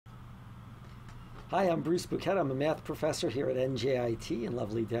Hi, I'm Bruce Bukiet. I'm a math professor here at NJIT in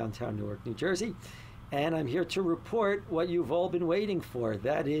lovely downtown Newark, New Jersey. And I'm here to report what you've all been waiting for.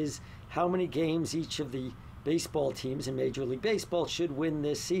 That is, how many games each of the baseball teams in Major League Baseball should win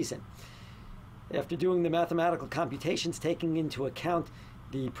this season. After doing the mathematical computations, taking into account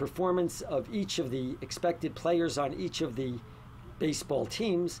the performance of each of the expected players on each of the baseball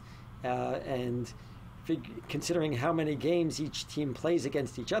teams, and considering how many games each team plays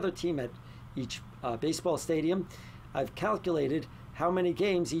against each other team at each baseball stadium, I've calculated how many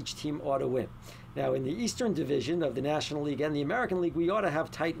games each team ought to win. Now, in the Eastern Division of the National League and the American League, we ought to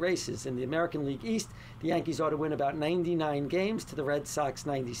have tight races. In the American League East, the Yankees ought to win about 99 games to the Red Sox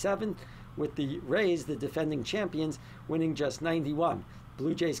 97, with the Rays, the defending champions, winning just 91.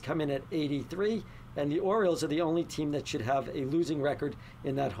 Blue Jays come in at 83, and the Orioles are the only team that should have a losing record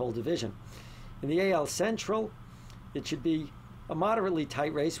in that whole division. In the AL Central, it should be a moderately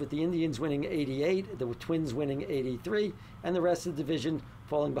tight race, with the Indians winning 88, the Twins winning 83, and the rest of the division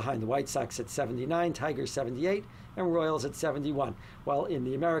falling behind. The White Sox at 79, Tigers 78, and Royals at 71. While in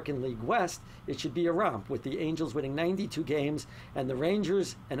the American League West, it should be a romp, with the Angels winning 92 games and the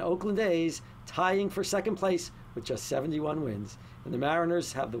Rangers and Oakland A's tying for second place with just 71 wins. And the Mariners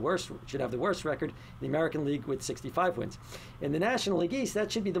should have the worst record in the American League with 65 wins. In the National League East, that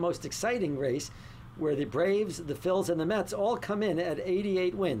should be the most exciting race, where the Braves, the Phillies, and the Mets all come in at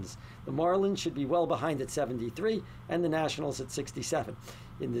 88 wins. The Marlins should be well behind at 73, and the Nationals at 67.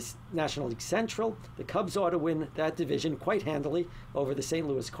 In this National League Central, the Cubs ought to win that division quite handily over the St.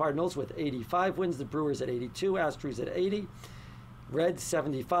 Louis Cardinals with 85 wins, the Brewers at 82, Astros at 80, Reds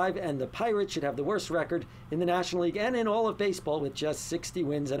 75, and the Pirates should have the worst record in the National League and in all of baseball with just 60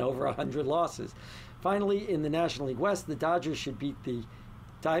 wins and over 100 losses. Finally, in the National League West, the Dodgers should beat the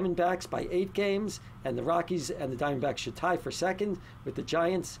Diamondbacks by 8 games, and the Rockies and the Diamondbacks should tie for second, with the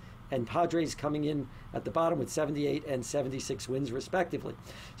Giants and Padres coming in at the bottom with 78 and 76 wins respectively.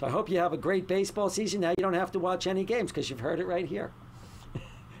 So I hope you have a great baseball season. Now you don't have to watch any games because you've heard it right here.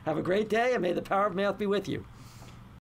 Have a great day, and may the power of math be with you.